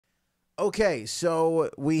Okay, so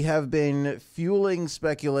we have been fueling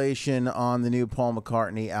speculation on the new Paul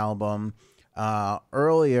McCartney album.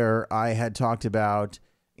 Earlier, I had talked about,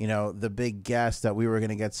 the big guess that we were going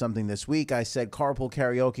to get something this week. I said Carpool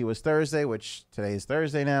Karaoke was Thursday, which today is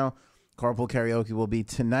Thursday now. Carpool Karaoke will be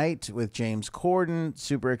tonight with James Corden.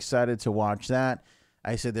 Super excited to watch that.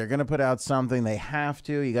 I said they're going to put out something. They have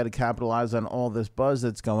to. You got to capitalize on all this buzz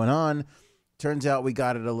that's going on. Turns out we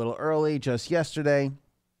got it a little early just yesterday.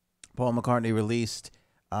 Paul McCartney released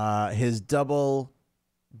his double,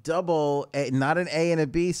 not an A and a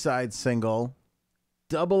B side single,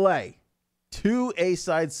 double A, two A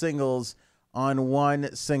side singles on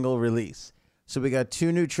one single release. So we got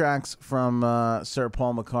two new tracks from Sir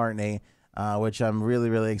Paul McCartney, which I'm really,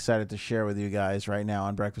 really excited to share with you guys right now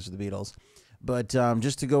on Breakfast with the Beatles. But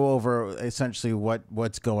just to go over essentially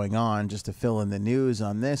what's going on, just to fill in the news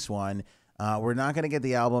on this one. We're not going to get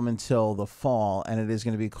the album until the fall, and it is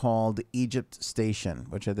going to be called Egypt Station,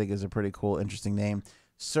 which I think is a pretty cool, interesting name.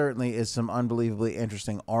 Certainly is some unbelievably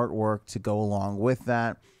interesting artwork to go along with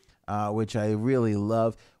that, which I really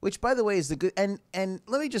love. Which, by the way, is the good. And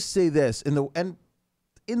let me just say this: in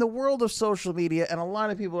the world of social media, and a lot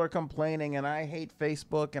of people are complaining, and I hate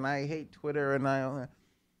Facebook, and I hate Twitter, and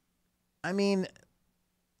I mean.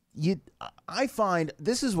 I find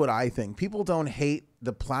this is what I think. People don't hate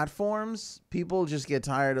the platforms. People just get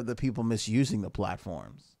tired of the people misusing the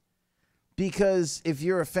platforms. Because if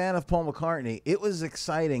you're a fan of Paul McCartney, it was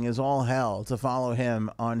exciting as all hell to follow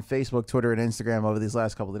him on Facebook, Twitter, and Instagram over these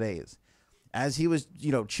last couple of days. As he was,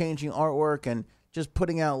 changing artwork and just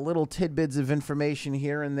putting out little tidbits of information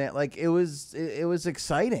here and there. Like it was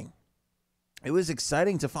exciting. It was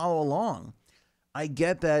exciting to follow along. I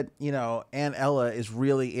get that, Aunt Ella is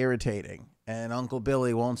really irritating and Uncle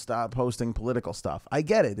Billy won't stop posting political stuff. I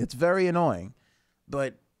get it. It's very annoying.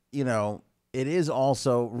 But, it is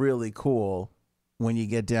also really cool when you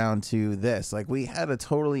get down to this. Like, we had a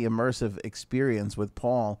totally immersive experience with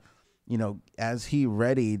Paul, as he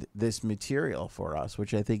readied this material for us,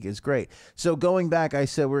 which I think is great. So going back, I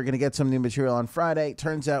said we're going to get some new material on Friday.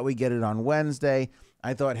 Turns out we get it on Wednesday.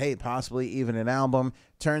 I thought, hey, possibly even an album.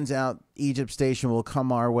 Turns out Egypt Station will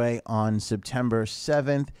come our way on September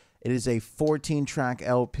 7th. It is a 14-track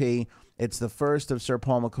LP. It's the first of Sir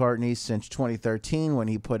Paul McCartney since 2013 when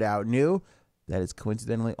he put out New. That is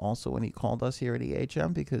coincidentally also when he called us here at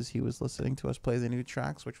EHM because he was listening to us play the new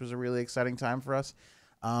tracks, which was a really exciting time for us.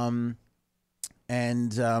 What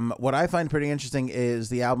I find pretty interesting is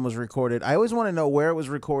the album was recorded. I always want to know where it was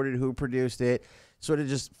recorded, who produced it. Sort of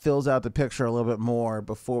just fills out the picture a little bit more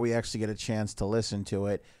before we actually get a chance to listen to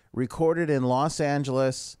it. Recorded in Los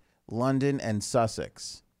Angeles, London, and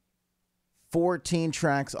Sussex. 14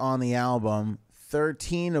 tracks on the album,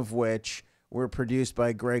 13 of which were produced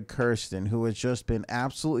by Greg Kurstin, who has just been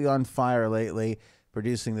absolutely on fire lately,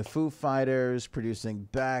 producing the Foo Fighters, producing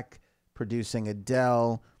Beck, producing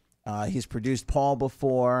Adele. He's produced Paul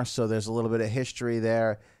before, so there's a little bit of history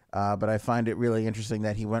there. But I find it really interesting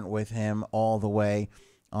that he went with him all the way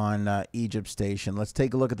on Egypt Station. Let's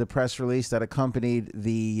take a look at the press release that accompanied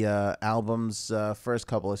the album's first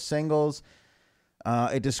couple of singles.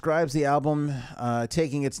 It describes the album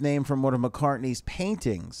taking its name from one of McCartney's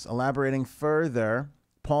paintings. Elaborating further,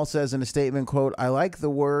 Paul says in a statement, quote, "I like the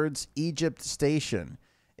words Egypt Station.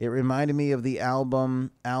 It reminded me of the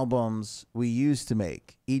albums we used to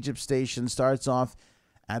make. Egypt Station starts off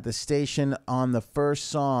at the station on the first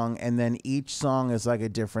song, and then each song is like a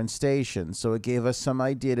different station. So it gave us some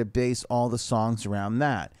idea to base all the songs around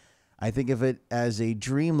that. I think of it as a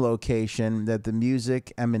dream location that the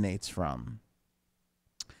music emanates from."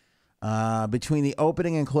 Between the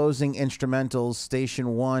opening and closing instrumentals,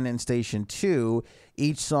 Station 1 and Station 2,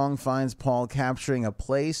 each song finds Paul capturing a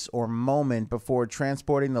place or moment before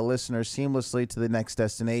transporting the listener seamlessly to the next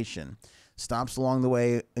destination. Stops along the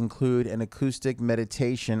way include an acoustic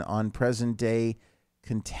meditation on present-day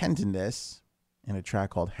contentedness in a track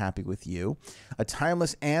called Happy With You, a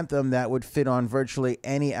timeless anthem that would fit on virtually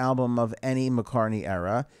any album of any McCartney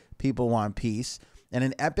era, People Want Peace, and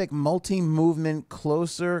an epic multi-movement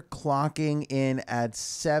clocking in at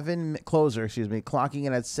 7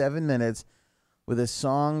 minutes with a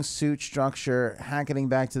song suit structure hackening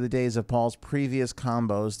back to the days of Paul's previous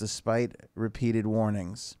combos despite repeated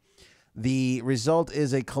warnings. The result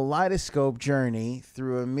is a kaleidoscope journey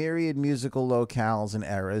through a myriad musical locales and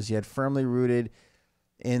eras, yet firmly rooted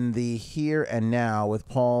in the here and now, with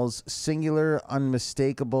Paul's singular,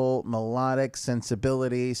 unmistakable melodic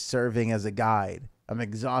sensibility serving as a guide. I'm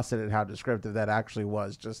exhausted at how descriptive that actually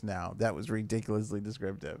was just now. That was ridiculously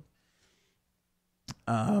descriptive.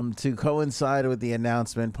 To coincide with the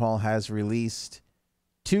announcement, Paul has released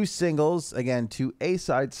 2 singles, again, 2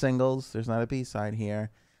 A-side singles. There's not a B-side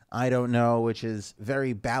here. I Don't Know, which is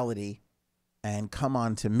very ballady, and Come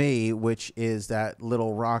On To Me, which is that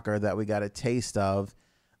little rocker that we got a taste of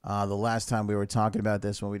the last time we were talking about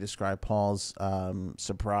this when we described Paul's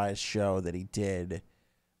surprise show that he did.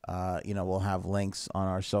 We'll have links on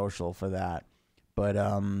our social for that. But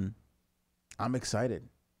I'm excited.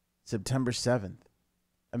 September 7th.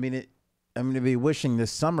 I mean, I'm going to be wishing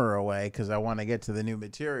this summer away because I want to get to the new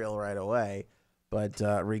material right away. But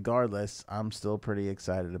regardless, I'm still pretty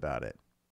excited about it.